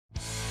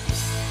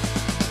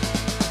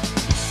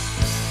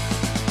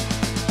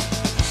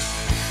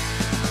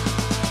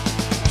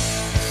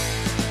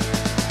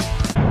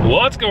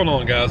What's going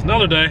on, guys?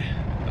 Another day.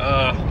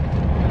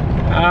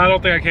 I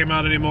don't think I came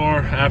out anymore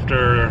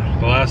after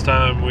the last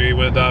time we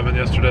went diving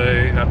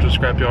yesterday after the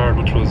scrapyard,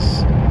 which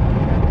was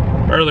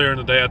earlier in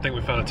the day. I think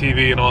we found a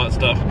TV and all that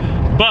stuff,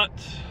 but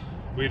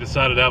we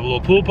decided to have a little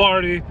pool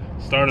party.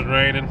 Started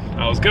raining.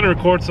 I was gonna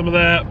record some of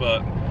that,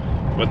 but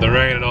with the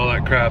rain and all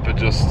that crap, it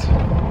just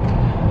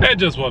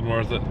wasn't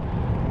worth it.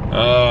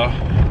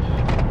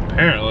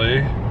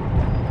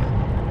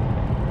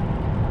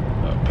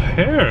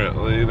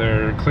 Apparently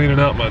they're cleaning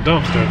out my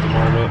dumpster at the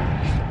moment.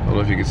 I don't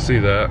know if you can see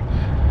that.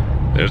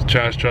 There's a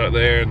trash truck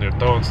there and they're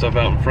throwing stuff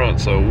out in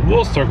front, so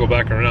we'll circle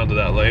back around to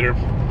that later.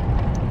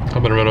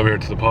 I'm gonna run over here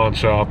to the pawn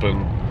shop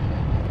and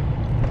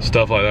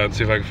stuff like that and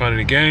see if I can find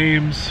any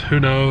games. Who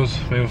knows,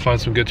 maybe we'll find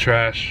some good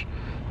trash.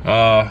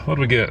 What did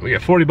we get? We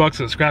got 40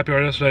 bucks at the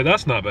scrapyard yesterday.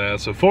 That's not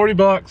bad. So 40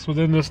 bucks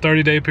within this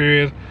 30-day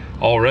period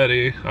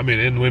already. I mean,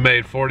 and we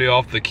made 40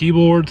 off the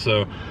keyboard,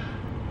 so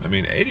I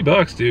mean, 80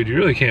 bucks, dude, you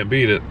really can't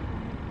beat it.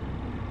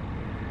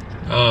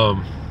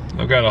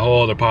 I've got a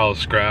whole other pile of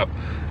scrap.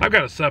 I've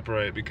got to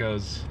separate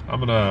because I'm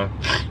gonna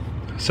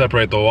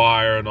separate the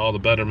wire and all the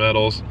better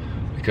metals,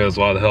 because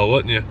why the hell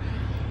wouldn't you?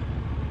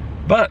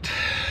 But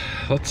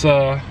let's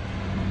go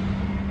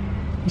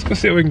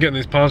see what we can get in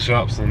these pawn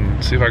shops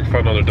and see if I can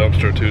find another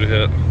dumpster or two to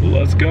hit.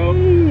 Let's go.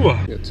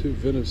 Got two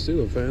vintage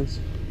Steeler fans.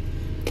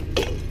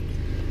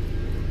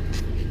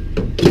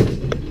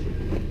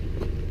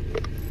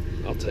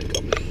 I'll take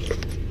them.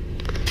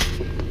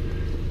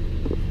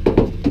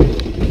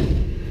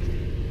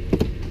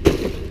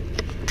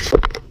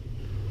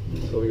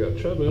 So we got a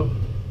treadmill.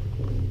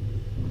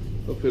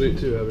 Hope it ain't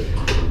too heavy.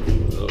 I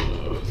don't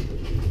know.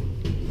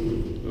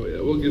 Oh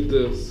yeah, we'll get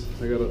this.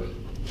 I gotta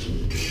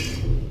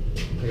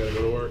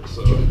go to work,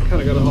 so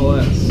kinda gotta haul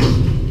ass.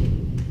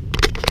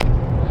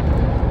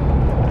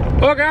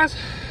 Well guys,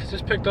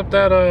 just picked up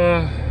that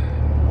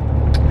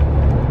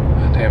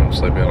damn, I'm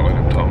sleepy, I don't know what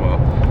I'm talking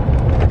about.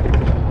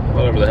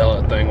 Whatever the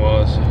hell that thing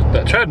was.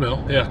 That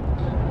treadmill, yeah.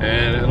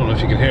 And I don't know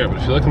if you can hear it, but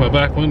if you look in my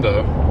back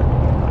window,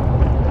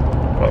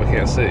 probably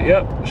can't see it.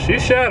 Yep,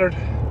 she's shattered.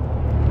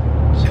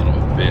 Son of a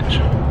bitch.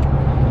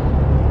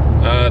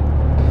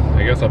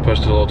 I guess I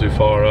pushed it a little too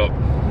far up.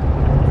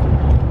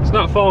 It's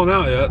not falling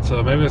out yet,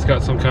 so maybe it's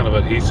got some kind of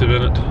adhesive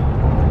in it.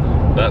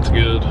 That's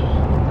good.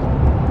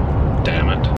 Damn it.